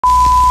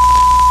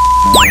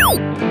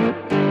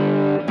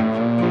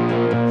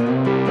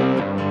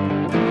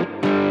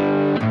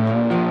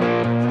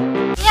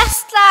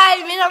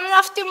Erstmal, wir haben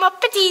auf dem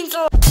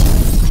Moppedinsel.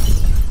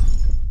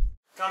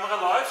 Kamera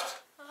läuft.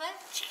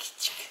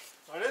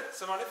 Alle?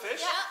 Sind wir alle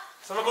fest? Ja.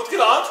 Sind wir gut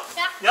gelaunt?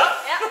 Ja. Ja? Ja.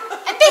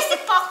 Ein bisschen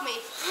Bauchweh.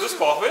 Du hast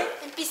Bauchweh?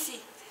 Ein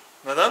bisschen.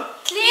 Na dann?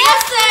 Grüß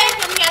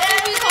euch und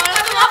herzlich willkommen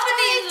auf dem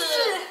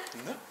Moppedinsel.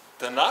 Na,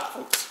 der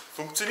Nachwuchs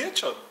funktioniert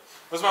schon.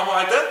 Was machen wir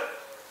heute?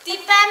 Die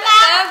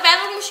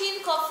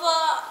Werbungsmaschinen,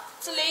 Koffer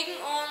zerlegen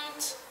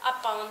und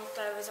abbauen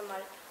teilweise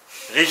mal.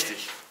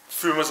 Richtig.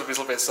 Fühlen wir es ein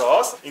bisschen besser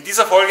aus. In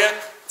dieser Folge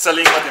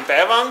zerlegen wir den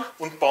Beiwagen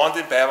und bauen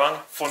den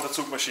Beiwagen von der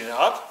Zugmaschine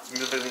ab,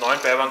 damit wir den neuen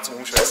Beiwagen zum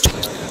Umschweißen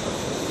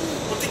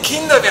können. Und die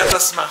Kinder werden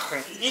das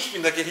machen. Ich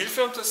bin der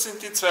Gehilfe und das sind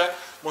die zwei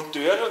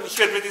Monteure und ich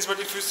werde mir diesmal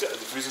die Füße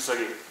sage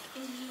ich.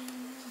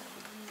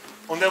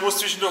 Und er muss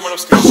zwischendurch mal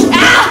aufs Klo.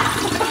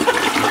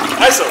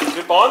 Also,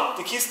 wir bauen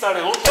die Kisten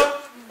alle runter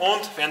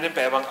und werden den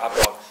Beiwagen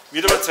abbauen.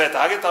 Wird aber 2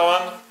 Tage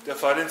dauern. Der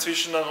fährt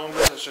inzwischen eine Runde,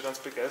 ist schon ganz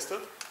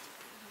begeistert.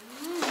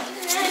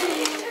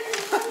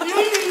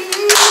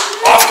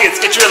 Auf geht's,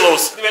 geht schon wieder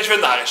los. Die werden schon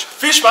wieder narrisch.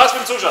 Viel Spaß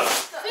beim Zuschauen.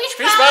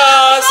 Viel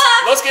Spaß!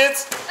 Los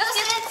geht's! Los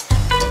geht's!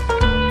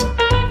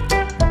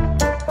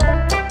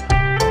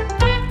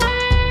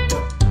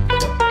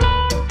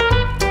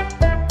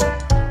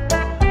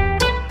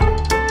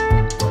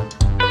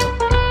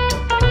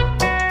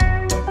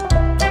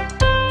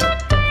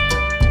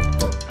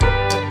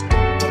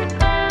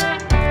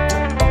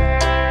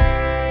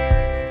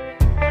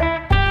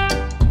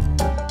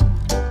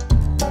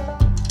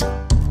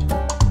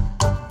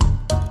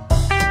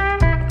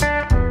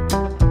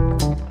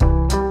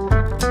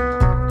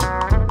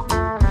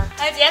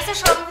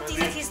 Schrauben wir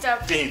diese Kiste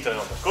ab. Die hintere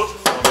runter.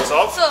 Gut, machen wir das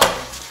auf. So.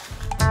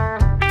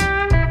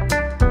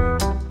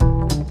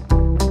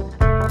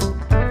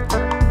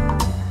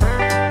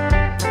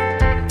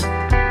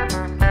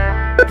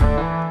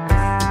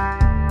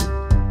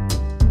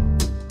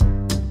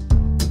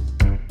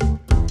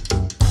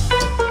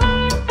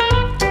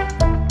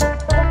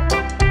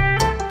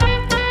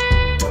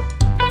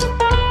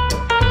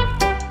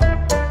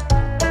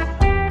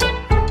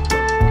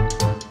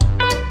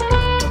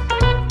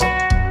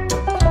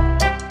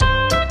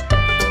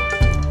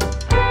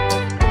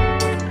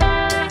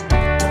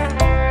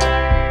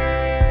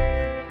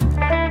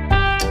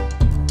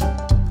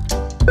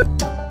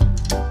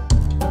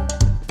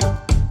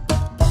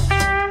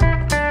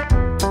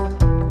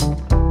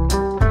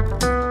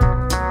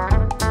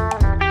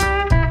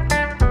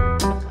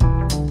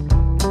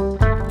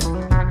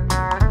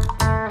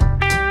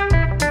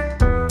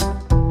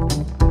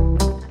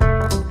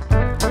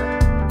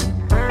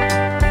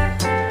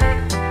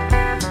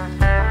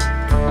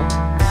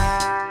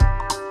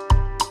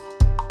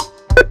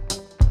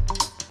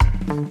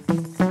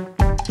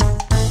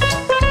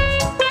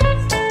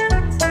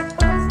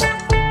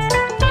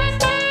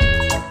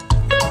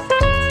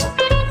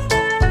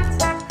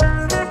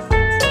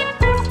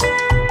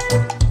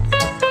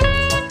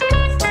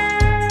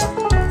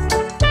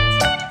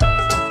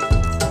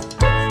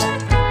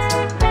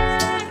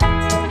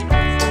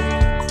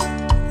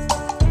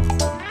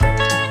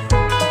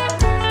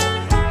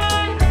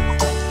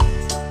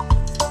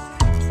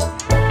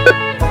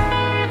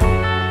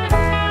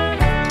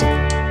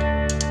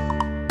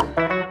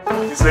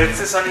 Das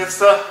letzte sind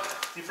jetzt da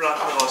die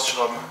Platten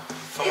rausschrauben.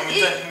 Fangen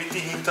wir mit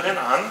den hinteren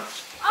an.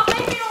 Auch wenn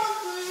wir unten.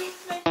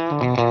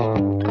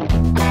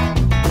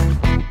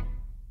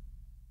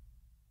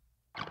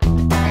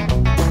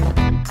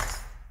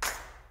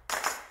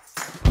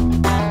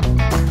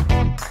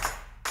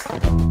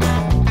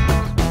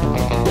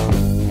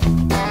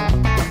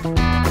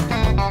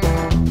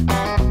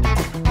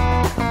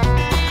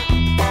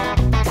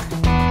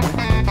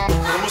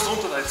 Du musst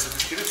runterreißen,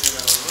 das geht jetzt nicht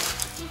mehr, oder?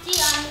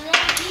 Die andere.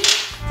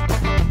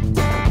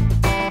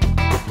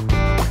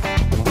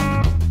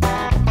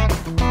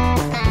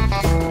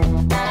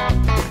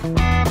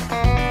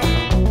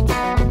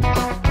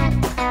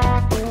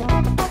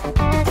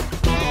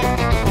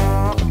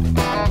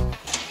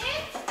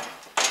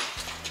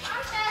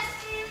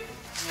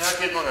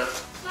 Geht noch nicht.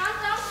 Muss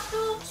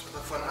man da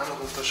vorne auch noch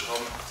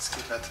runterschrauben. Das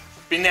geht nicht.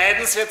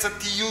 Beneidenswert sind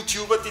die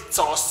YouTuber, die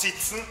zu Hause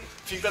sitzen,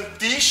 finden einen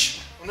Tisch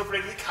und dann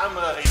bleibt die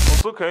Kamera reden.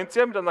 Und so könnt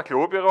ihr mit einer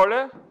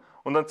Klobirolle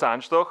und einem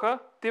Zahnstocher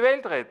die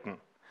Welt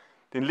retten.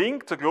 Den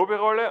Link zur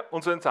Klobirolle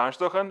und zu den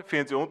Zahnstochern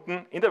finden Sie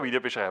unten in der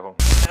Videobeschreibung.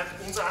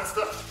 Unser eins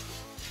da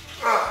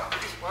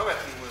wirklich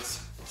arbeiten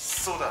muss.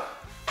 So da.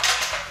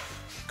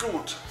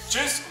 Gut.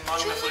 Tschüss und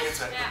morgen in der frühen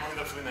Zeit. Morgen in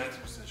der frühen Zeit.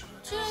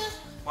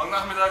 Tschüss. Morgen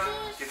Nachmittag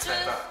geht's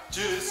weiter.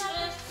 Tschüss.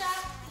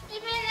 Ich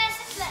bin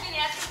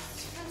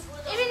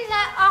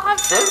auch am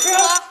 5 Uhr. Fünf,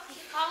 ja?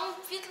 Warum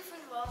Viertel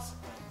 5 aus?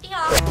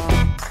 Ja.